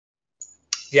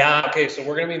Yeah, okay, so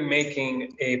we're gonna be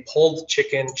making a pulled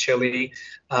chicken chili,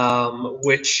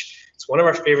 which is one of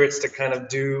our favorites to kind of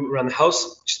do around the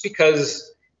house, just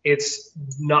because it's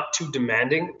not too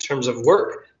demanding in terms of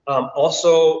work.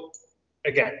 Also,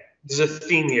 again, there's a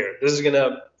theme here. This is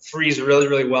gonna freeze really,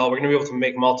 really well. We're gonna be able to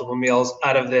make multiple meals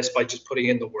out of this by just putting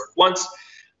in the work once.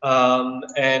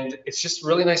 And it's just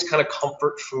really nice kind of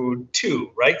comfort food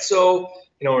too, right? So,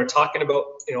 we're talking about,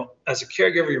 as a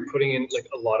caregiver, you're putting in like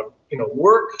a lot of,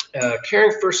 work,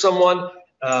 caring for someone,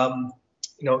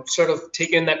 sort of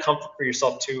taking in that comfort for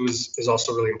yourself too is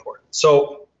also really important.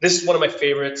 So this is one of my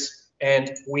favorites, and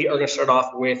we are gonna start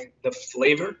off with the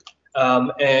flavor,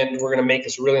 and we're gonna make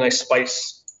this really nice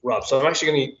spice rub. So I'm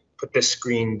actually gonna put this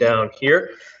screen down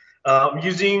here. I'm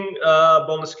using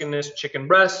boneless skinless chicken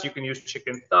breasts. You can use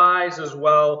chicken thighs as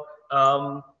well.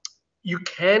 You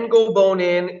can go bone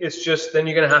in. It's just then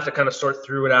you're going to have to kind of sort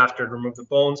through it after to remove the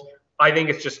bones. I think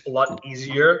it's just a lot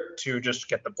easier to just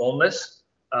get the boneless.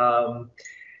 And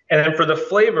then for the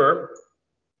flavor,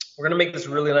 we're going to make this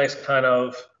really nice kind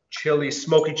of chili,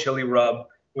 smoky chili rub,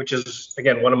 which is,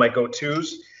 again, one of my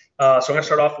go-tos. So I'm going to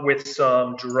start off with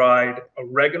some dried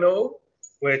oregano,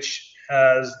 which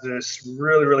has this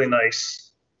really, really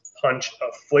nice punch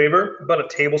of flavor, about a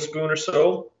tablespoon or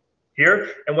so here.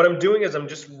 And what I'm doing is I'm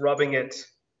just rubbing it,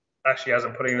 actually, as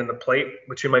I'm putting it in the plate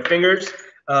between my fingers.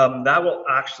 That will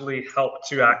actually help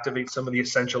to activate some of the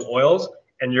essential oils.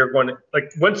 And you're going to,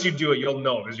 like, once you do it, you'll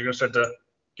know, because you're going to start to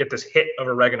get this hit of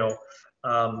oregano.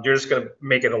 You're just going to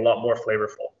make it a lot more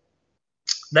flavorful.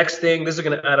 Next thing, this is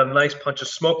going to add a nice punch of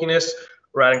smokiness.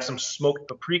 We're adding some smoked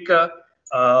paprika.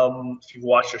 If you've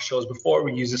watched our shows before,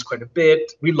 we use this quite a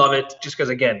bit. We love it just because,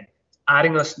 again,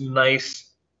 adding this nice,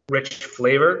 rich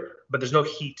flavor, but there's no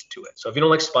heat to it. So if you don't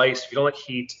like spice, if you don't like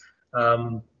heat,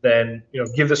 then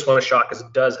give this one a shot, because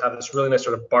it does have this really nice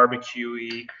sort of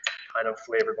barbecue-y kind of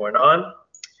flavor going on.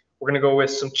 We're going to go with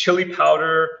some chili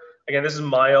powder. Again, this is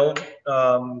mild.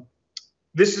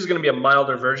 This is going to be a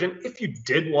milder version. If you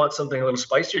did want something a little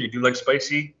spicier, you do like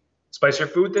spicier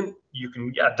food, then you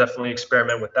can, definitely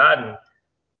experiment with that and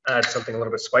add something a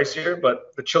little bit spicier.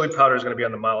 But the chili powder is going to be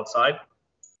on the mild side.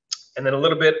 And then a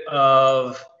little bit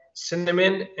of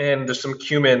cinnamon, and there's some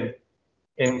cumin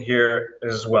in here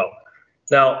as well.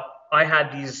 Now, I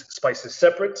had these spices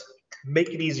separate. Make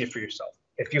it easier for yourself.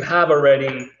 If you have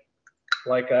already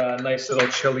like a nice little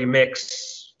chili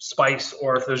mix spice,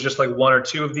 or if there's just like one or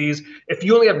two of these, if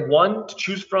you only have one to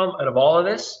choose from out of all of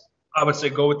this, I would say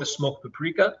go with the smoked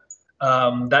paprika.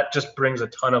 That just brings a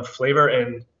ton of flavor,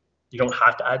 and you don't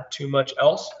have to add too much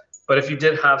else. But if you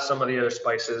did have some of the other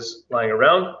spices lying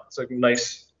around, it's a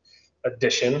nice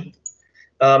addition.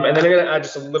 And then I'm going to add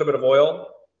just a little bit of oil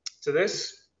to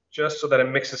this, just so that it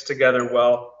mixes together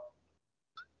well,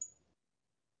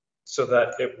 so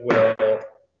that it will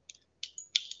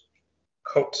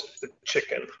coat the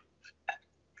chicken.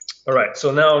 All right,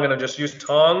 so now I'm going to just use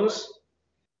tongs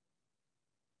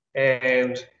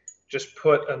and just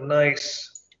put a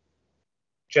nice,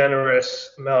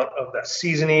 generous amount of that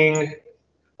seasoning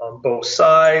on both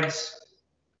sides.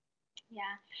 Yeah,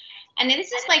 and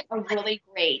this is like a really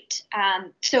great,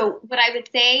 so what I would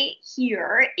say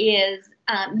here is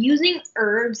using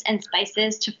herbs and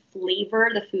spices to flavor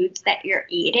the foods that you're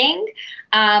eating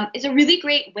is a really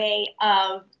great way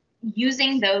of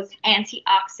using those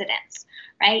antioxidants,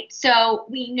 right? So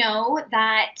we know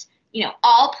that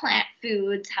all plant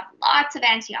foods have lots of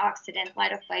antioxidants,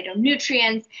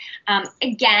 phytonutrients.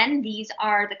 Again, these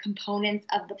are the components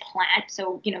of the plant.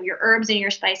 So, your herbs and your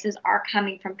spices are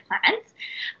coming from plants,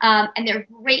 and they're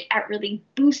great at really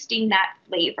boosting that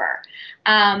flavor.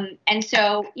 And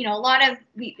so, a lot of,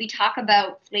 we talk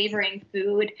about flavoring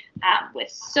food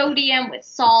with sodium, with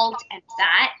salt, and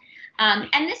fat.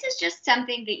 And this is just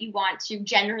something that you want to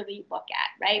generally look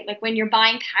at, right? Like when you're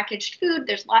buying packaged food,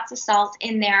 there's lots of salt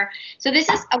in there. So this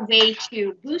is a way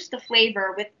to boost the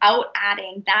flavor without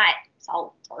adding that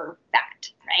salt or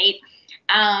fat, right?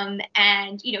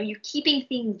 And you're keeping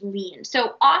things lean.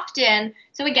 So often,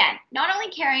 so again, not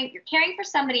only you're caring for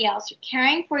somebody else, you're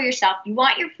caring for yourself. You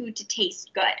want your food to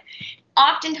taste good.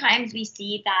 Oftentimes we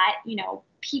see that,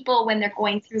 people when they're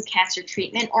going through cancer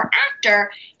treatment or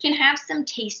after can have some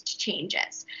taste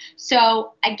changes.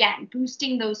 So again,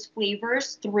 boosting those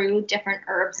flavors through different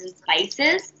herbs and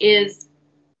spices is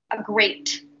a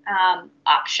great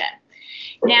option.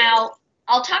 Now,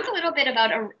 I'll talk a little bit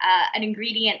about an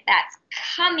ingredient that's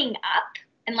coming up,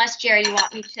 unless Jerry, you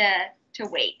want me to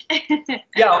wait.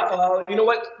 Yeah, you know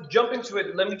what? Jump into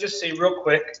it. Let me just say real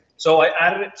quick. So I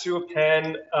added it to a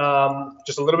pan,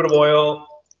 just a little bit of oil,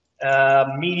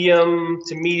 medium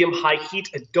to medium high heat.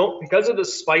 Because of the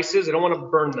spices, I don't want to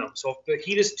burn them. So if the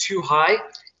heat is too high,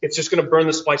 it's just going to burn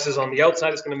the spices on the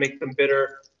outside. It's going to make them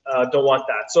bitter. Don't want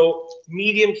that. So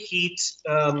medium heat,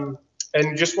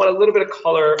 and just want a little bit of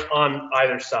color on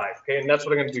either side. Okay, and that's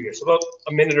what I'm going to do here. So about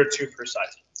a minute or two per side.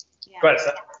 Yeah. Go ahead,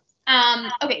 Steph.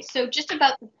 Okay, so just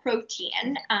about the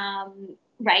protein,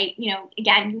 right? You know,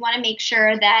 again, you want to make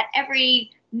sure that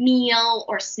every meal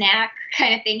or snack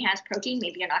kind of thing has protein.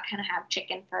 Maybe you're not going to have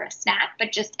chicken for a snack,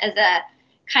 but just as a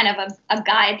kind of a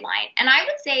guideline. And I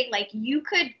would say, like, you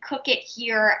could cook it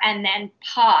here and then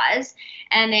pause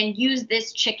and then use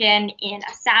this chicken in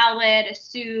a salad, a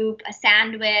soup, a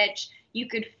sandwich. You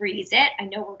could freeze it. I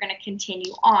know we're going to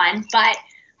continue on, but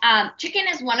chicken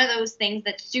is one of those things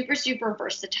that's super, super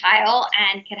versatile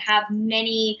and can have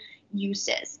many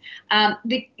uses.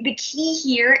 The key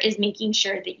here is making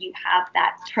sure that you have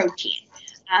that protein.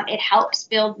 It helps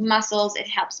build muscles. It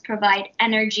helps provide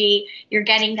energy. You're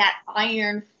getting that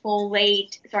iron,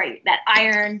 that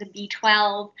iron, the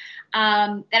B12,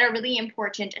 that are really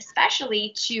important,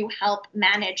 especially to help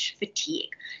manage fatigue.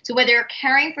 So whether you're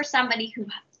caring for somebody who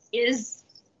is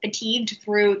fatigued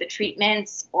through the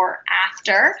treatments or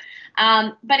after,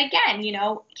 but again, you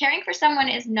know, caring for someone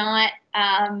is not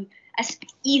as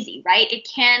easy, right?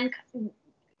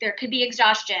 There could be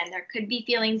exhaustion, there could be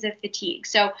feelings of fatigue.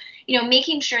 So, you know,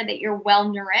 making sure that you're well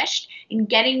nourished and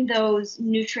getting those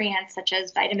nutrients such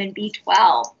as vitamin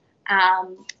B12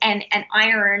 and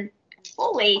iron and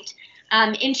folate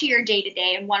into your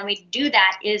day-to-day. And one way to do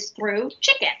that is through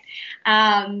chicken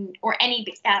or any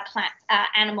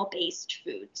animal-based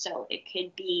food. So it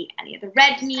could be any of the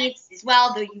red meats as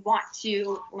well, though you want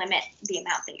to limit the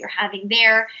amount that you're having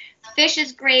there. Fish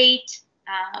is great.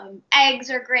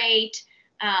 Eggs are great.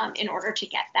 In order to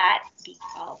get that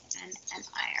B12 and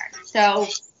iron. So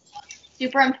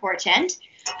super important.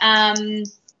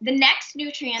 The next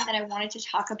nutrient that I wanted to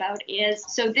talk about is,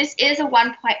 so this is a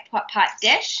one-pot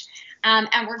dish,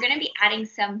 and we're going to be adding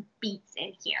some beets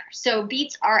in here. So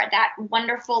beets are that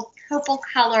wonderful purple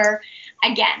color.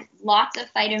 Again, lots of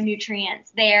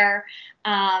phytonutrients there,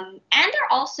 and they're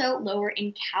also lower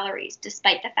in calories,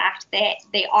 despite the fact that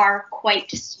they are quite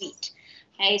sweet.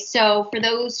 Okay, so for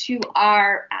those who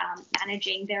are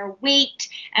managing their weight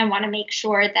and want to make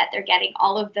sure that they're getting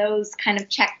all of those kind of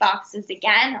check boxes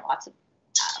again, lots of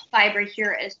fiber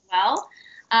here as well,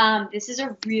 this is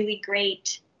a really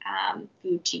great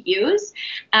food to use.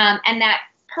 And that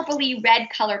purpley red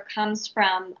color comes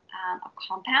from a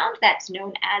compound that's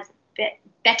known as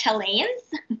betalains,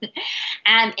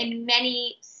 and in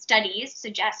many studies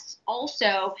suggests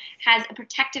also has a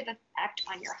protective effect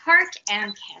on your heart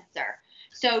and cancer.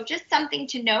 So just something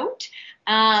to note.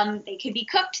 They could be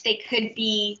cooked, they could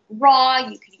be raw,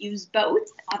 you could use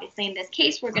both. Obviously, in this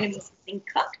case, we're going to be using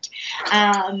cooked.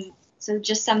 So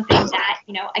just something that,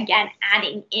 you know, again,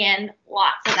 adding in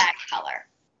lots of that color.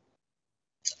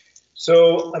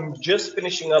 So I'm just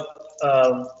finishing up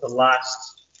the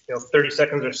last 30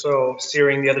 seconds or so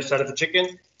searing the other side of the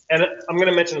chicken. And I'm going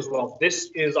to mention as well,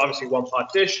 this is obviously one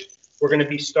pot dish. We're going to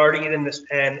be starting it in this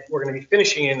pan. We're going to be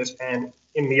finishing it in this pan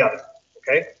in the oven.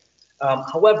 Okay.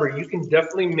 However, you can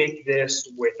definitely make this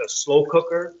with a slow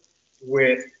cooker,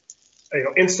 with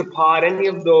Instapot, any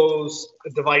of those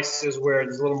devices where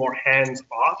there's a little more hands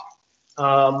off,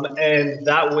 and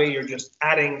that way you're just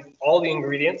adding all the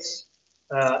ingredients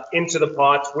into the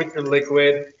pot with your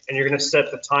liquid, and you're going to set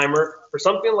the timer for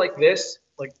something like this,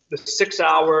 like the 6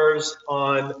 hours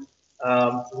on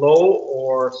low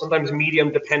or sometimes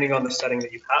medium, depending on the setting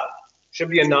that you have. Should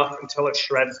be enough until it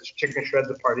shreds. The chicken shreds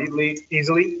apart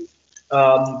easily.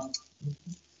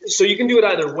 So you can do it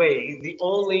either way. The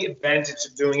only advantage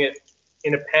of doing it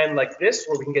in a pan like this,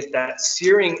 where we can get that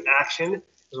searing action,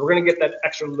 is we're going to get that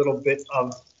extra little bit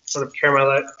of sort of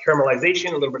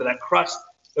caramelization, a little bit of that crust,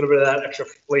 a little bit of that extra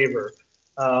flavor.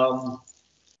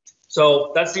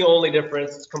 So that's the only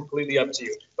difference. It's completely up to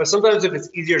you. But sometimes if it's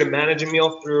easier to manage a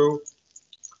meal through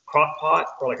crock pot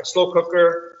or like a slow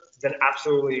cooker, then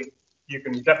absolutely you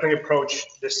can definitely approach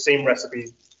this same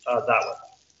recipe that way.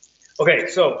 Okay,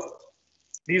 so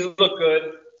these look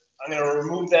good. I'm going to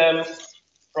remove them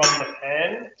from the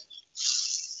pan,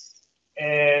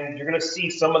 and you're going to see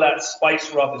some of that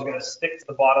spice rub is going to stick to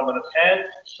the bottom of the pan,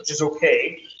 which is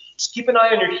okay. Just keep an eye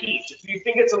on your heat. If you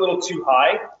think it's a little too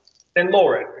high, then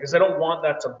lower it, because I don't want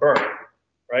that to burn,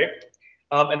 right?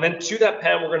 And then to that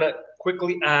pan, we're going to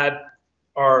quickly add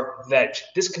our veg.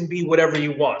 This can be whatever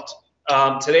you want.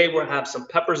 Today we're going to have some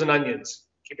peppers and onions,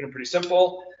 keeping it pretty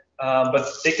simple, but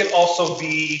they can also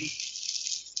be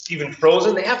even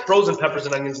frozen. They have frozen peppers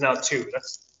and onions now too.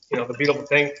 That's the beautiful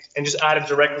thing, and just add it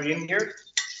directly in here.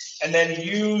 and then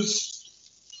use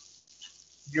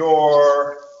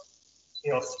your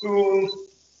spoon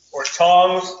or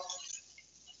tongs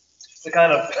to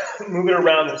kind of move it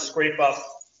around and scrape up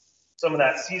some of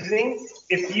that seasoning.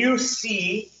 If you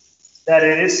see that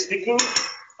it is sticking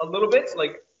a little bit,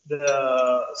 like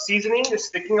the seasoning is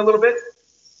sticking a little bit,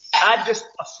 add just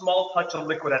a small touch of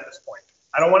liquid at this point.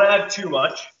 I don't want to add too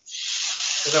much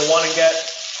because I want to get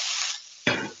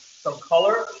some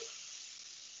color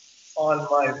on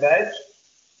my veg.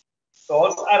 So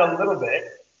I'll just add a little bit,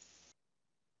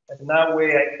 and that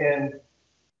way I can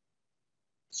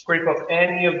scrape up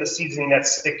any of the seasoning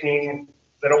that's sticking.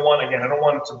 I don't want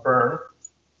it to burn.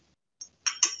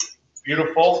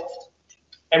 Beautiful.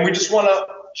 And we just want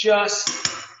to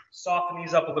soften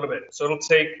these up a little bit. So it'll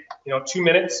take 2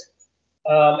 minutes.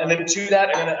 And then to that,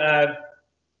 I'm going to add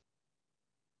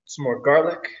some more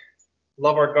garlic.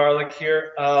 Love our garlic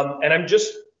here. And I'm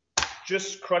just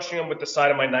crushing them with the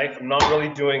side of my knife. I'm not really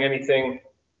doing anything.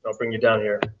 I'll bring you down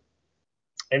here.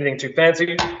 Anything too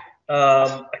fancy.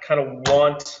 I kind of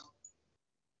want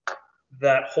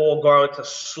that whole garlic to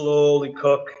slowly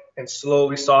cook and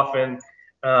slowly soften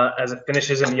as it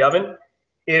finishes in the oven.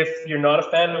 If you're not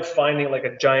a fan of finding like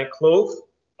a giant clove,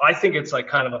 I think it's like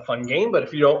kind of a fun game, but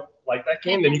if you don't like that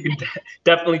game, then you can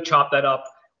definitely chop that up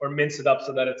or mince it up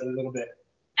so that it's a little bit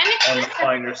on the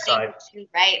finer side. Too,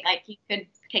 right? Like you could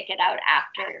pick it out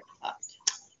after you're cooked.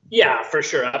 Yeah, for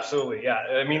sure. Absolutely. Yeah.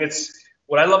 I mean,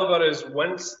 what I love about it is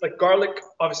like garlic,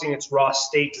 obviously in its raw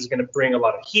state is going to bring a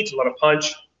lot of heat, a lot of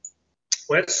punch.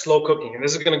 When it's slow cooking, and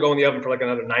this is going to go in the oven for like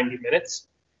another 90 minutes,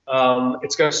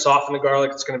 it's going to soften the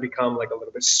garlic. It's going to become like a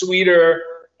little bit sweeter.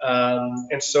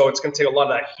 And so it's going to take a lot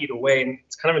of that heat away, and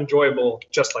it's kind of enjoyable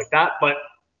just like that. But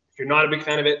if you're not a big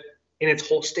fan of it in its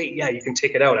whole state, yeah, you can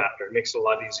take it out after. It makes it a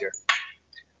lot easier.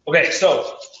 Okay,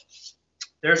 so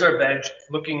there's our veg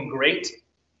looking great.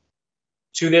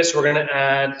 To this, we're going to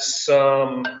add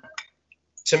some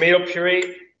tomato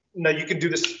puree. Now you can do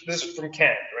this is from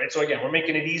canned, right? So again, we're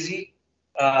making it easy.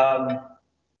 And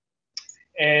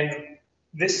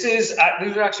these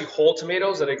are actually whole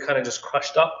tomatoes that I kind of just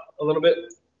crushed up a little bit.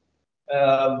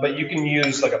 But you can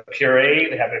use like a puree.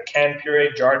 They have a canned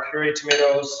puree, jarred puree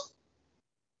tomatoes,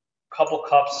 a couple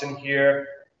cups in here.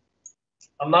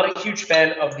 I'm not a huge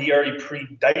fan of the already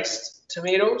pre-diced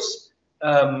tomatoes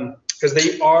because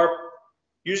they are,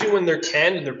 usually when they're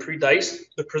canned and they're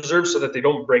pre-diced, they're preserved so that they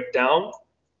don't break down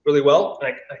really well.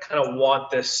 And I kind of want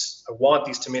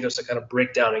these tomatoes to kind of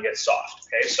break down and get soft.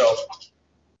 Okay, so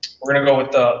we're going to go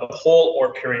with the whole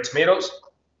or puree tomatoes.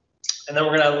 And then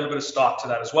we're going to add a little bit of stock to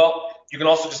that as well. You can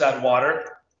also just add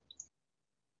water,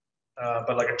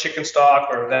 but like a chicken stock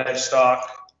or a veg stock.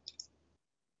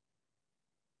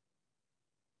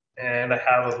 And I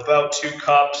have about 2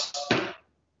 cups.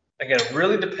 Again, it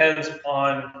really depends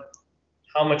on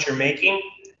how much you're making.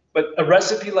 But a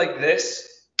recipe like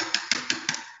this,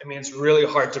 I mean, it's really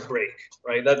hard to break,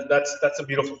 right? That's a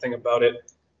beautiful thing about it.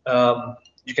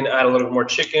 You can add a little bit more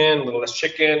chicken, a little less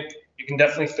chicken. You can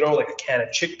definitely throw like a can of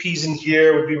chickpeas in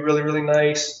here, would be really, really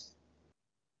nice.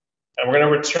 And we're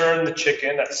going to return the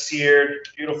chicken, that seared,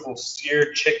 beautiful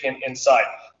seared chicken inside.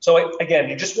 So again,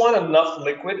 you just want enough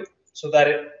liquid so that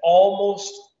it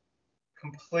almost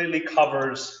completely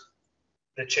covers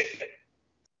the chicken.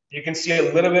 You can see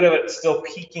a little bit of it still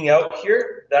peeking out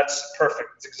here. That's perfect.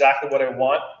 That's exactly what I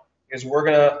want, because we're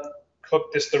going to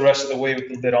cook this the rest of the way with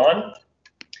the lid on.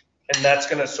 And that's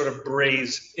going to sort of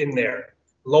braise in there.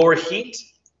 Lower heat,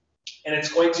 and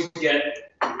it's going to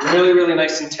get really, really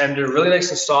nice and tender, really nice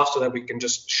and soft so that we can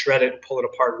just shred it, pull it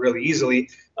apart really easily.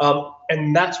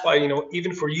 And that's why,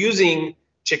 even for using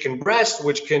chicken breast,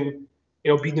 which can,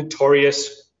 be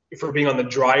notorious for being on the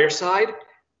drier side,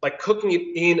 by cooking it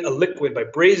in a liquid, by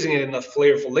braising it in a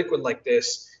flavorful liquid like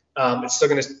this, it's still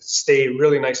going to stay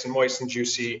really nice and moist and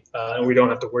juicy, and we don't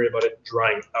have to worry about it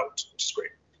drying out, which is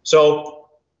great. So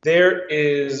there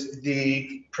is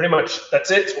pretty much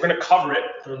that's it. So we're going to cover it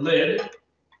with the lid,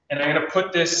 and I'm going to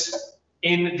put this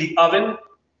in the oven,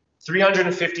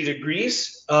 350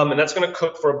 degrees, and that's going to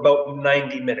cook for about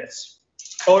 90 minutes.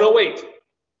 Oh, no, wait.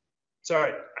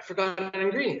 Sorry, I forgot an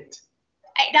ingredient.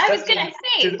 I was going to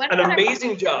say. Did an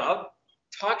amazing job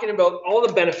talking about all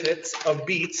the benefits of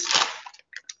beets.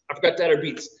 I forgot to add our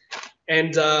beets.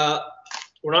 And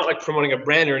we're not like promoting a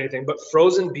brand or anything, but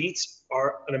frozen beets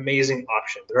are an amazing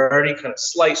option. They're already kind of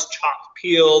sliced, chopped,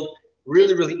 peeled,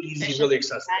 really, really easy, really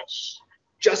accessible.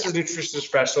 Just as nutritious as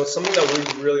fresh. So it's something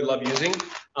that we really love using.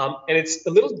 And it's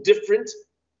a little different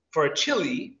for a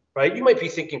chili, right? You might be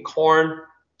thinking corn.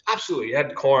 Absolutely,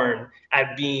 add corn,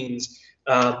 add beans.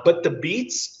 But the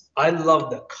beets I love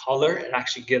the color it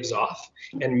actually gives off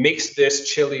and makes this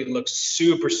chili look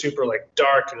super, super like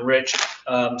dark and rich.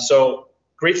 So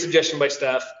great suggestion by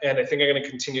Steph, and I think I'm going to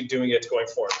continue doing it going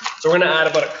forward. So we're going to add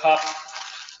about a cup.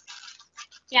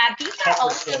 Yeah, beets are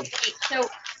also great. So,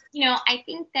 you know, I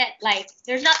think that like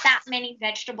there's not that many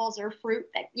vegetables or fruit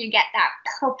that you get that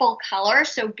purple color.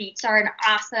 So beets are an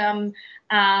awesome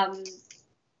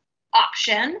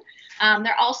option.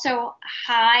 They're also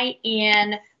high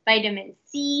in vitamin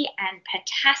C and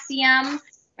potassium,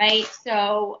 right?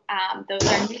 So those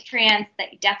are nutrients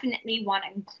that you definitely want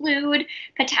to include.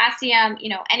 Potassium, you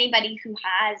know, anybody who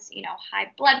has, you know,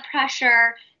 high blood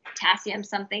pressure, potassium,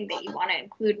 something that you want to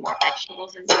include more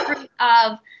vegetables and fruit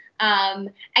of.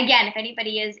 Again, if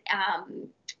anybody is,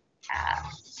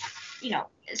 you know,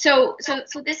 so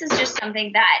this is just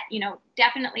something that, you know,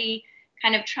 definitely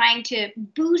kind of trying to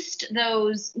boost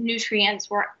those nutrients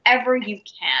wherever you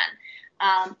can.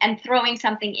 And throwing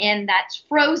something in that's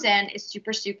frozen is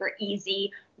super, super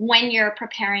easy when you're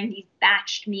preparing these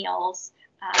batched meals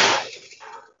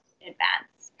in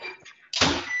advance.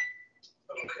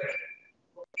 Okay.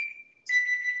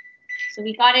 So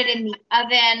we got it in the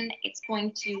oven. It's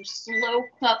going to slow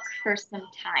cook for some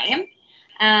time.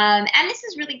 And this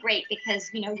is really great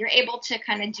because, you know, you're able to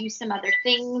kind of do some other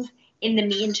things in the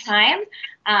meantime.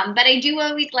 But I do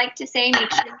always like to say,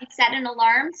 make sure you set an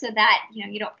alarm so that, you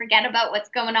know, you don't forget about what's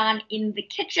going on in the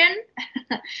kitchen.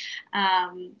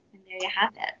 And there you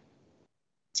have it.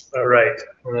 All right,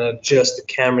 I'm going to adjust the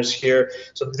cameras here.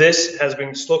 So this has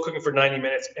been slow cooking for 90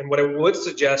 minutes. And what I would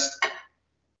suggest,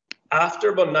 after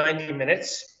about 90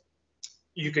 minutes,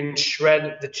 you can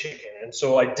shred the chicken. And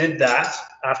so I did that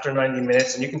after 90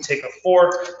 minutes. And you can take a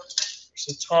fork,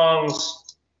 some tongs,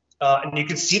 and you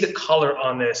can see the color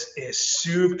on this is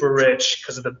super rich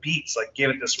because of the beets. Like, give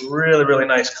it this really, really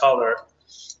nice color.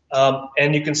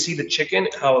 And you can see the chicken,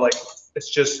 how like it's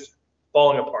just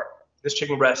falling apart. This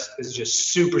chicken breast is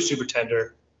just super, super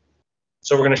tender.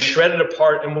 So we're going to shred it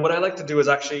apart. And what I like to do is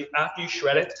actually, after you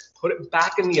shred it, put it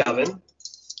back in the oven,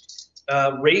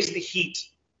 raise the heat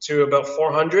to about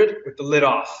 400 with the lid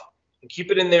off, and keep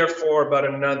it in there for about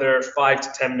another 5 to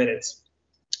 10 minutes.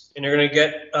 And you're going to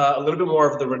get a little bit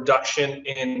more of the reduction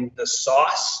in the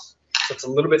sauce. So it's a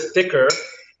little bit thicker,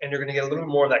 and you're going to get a little bit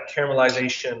more of that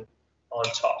caramelization on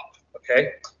top,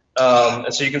 okay?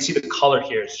 And so you can see the color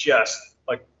here. It's just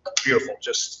like beautiful,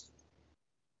 just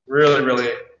really,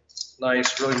 really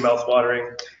nice, really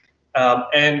mouth-watering.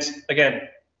 And again,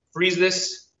 freeze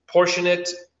this, portion it,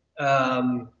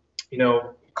 you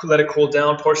know, let it cool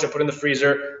down, portion it, put it in the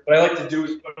freezer. What I like to do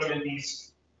is put them in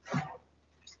these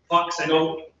pucks. I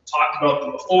know talked about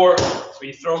them before. So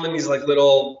you throw them in these like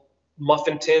little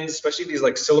muffin tins, especially these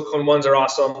like silicone ones are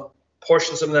awesome.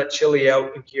 Portion some of that chili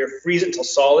out in here, freeze it till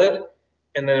solid,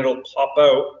 and then it'll pop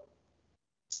out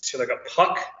to like a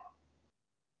puck.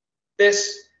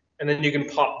 This, and then you can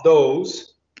pop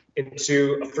those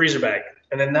into a freezer bag.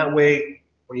 And then that way,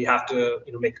 when you have to,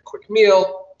 you know, make a quick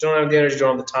meal, don't have the energy,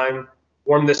 don't have the time,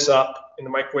 warm this up in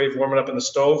the microwave, warm it up in the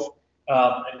stove,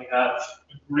 and you have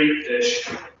a great dish.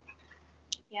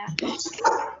 Yeah.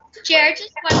 Jared,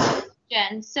 just one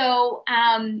question. So,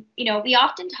 you know, we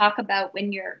often talk about when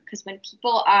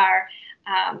people are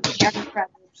caring for other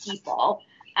people,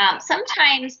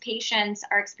 sometimes patients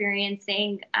are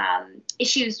experiencing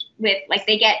issues with, like,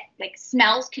 they get, like,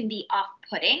 smells can be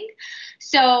off-putting.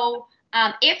 So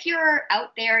if you're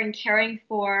out there and caring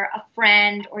for a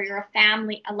friend, or you're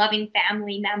a loving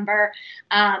family member,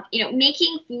 you know,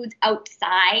 making foods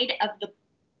outside of the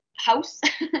house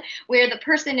where the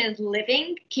person is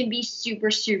living can be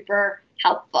super, super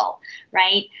helpful,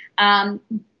 right?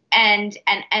 And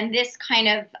this kind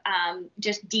of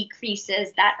just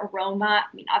decreases that aroma.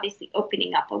 I mean, obviously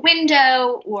opening up a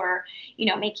window, or, you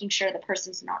know, making sure the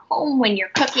person's not home when you're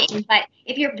cooking. But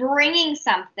if you're bringing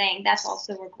something, that's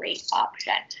also a great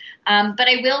option. But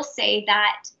I will say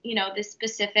that, you know, this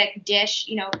specific dish,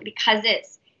 you know, because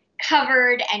it's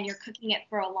covered and you're cooking it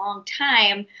for a long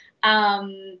time, you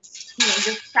know,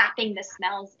 you're trapping the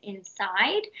smells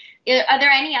inside. Are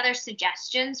there any other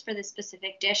suggestions for this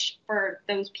specific dish for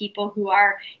those people who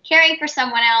are caring for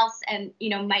someone else and, you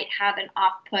know, might have an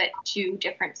off-put to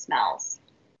different smells?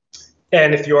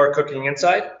 And if you are cooking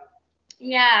inside?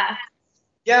 Yeah.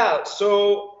 Yeah,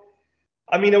 so,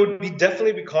 I mean, it would be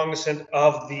definitely be cognizant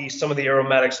of some of the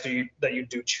aromatics that you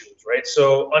do choose, right?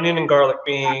 So onion and garlic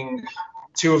being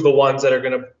two of the ones that are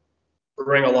going to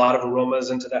bring a lot of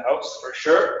aromas into the house for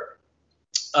sure.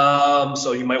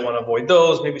 So you might want to avoid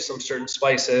those, maybe some certain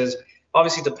spices.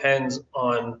 Obviously depends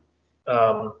on,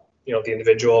 you know, the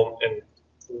individual and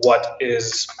what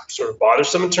is sort of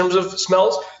bothersome in terms of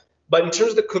smells. But in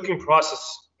terms of the cooking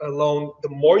process alone, the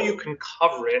more you can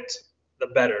cover it, the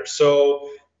better. So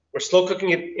we're slow cooking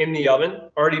it in the oven.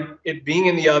 Already it being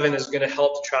in the oven is going to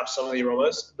help trap some of the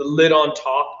aromas. The lid on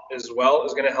top as well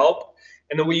is going to help.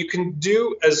 And then what you can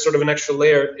do as sort of an extra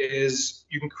layer is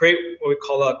you can create what we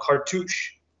call a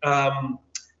cartouche,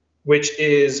 which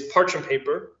is parchment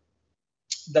paper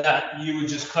that you would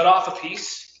just cut off a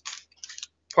piece,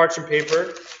 parchment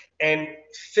paper, and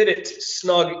fit it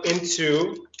snug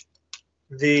into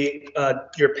the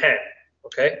your pan,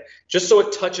 okay? Just so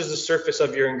it touches the surface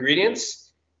of your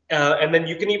ingredients. And then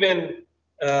you can even,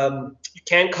 you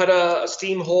can cut a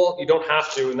steam hole. You don't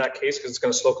have to in that case because it's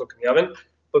going to slow cook in the oven.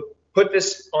 But put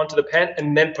this onto the pan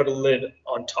and then put a lid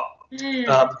on top.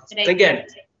 Again,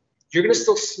 you're going to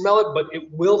still smell it, but it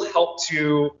will help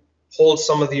to hold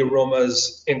some of the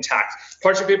aromas intact.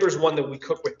 Parchment paper is one that we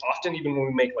cook with often, even when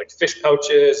we make like fish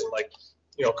pouches and like,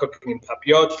 you know, cooking in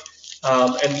papillote.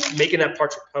 And making that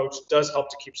parchment pouch does help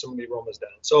to keep some of the aromas down.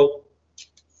 So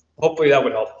hopefully that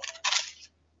would help.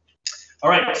 All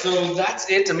right, so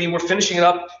that's it. I mean, we're finishing it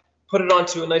up. Put it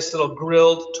onto a nice little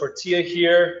grilled tortilla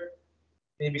here.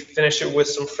 Maybe finish it with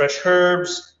some fresh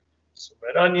herbs, some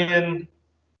red onion,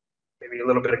 maybe a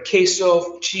little bit of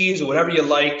queso, cheese, or whatever you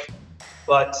like.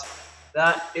 But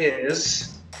that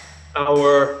is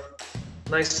our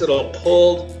nice little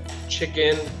pulled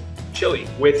chicken chili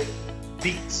with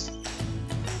beets.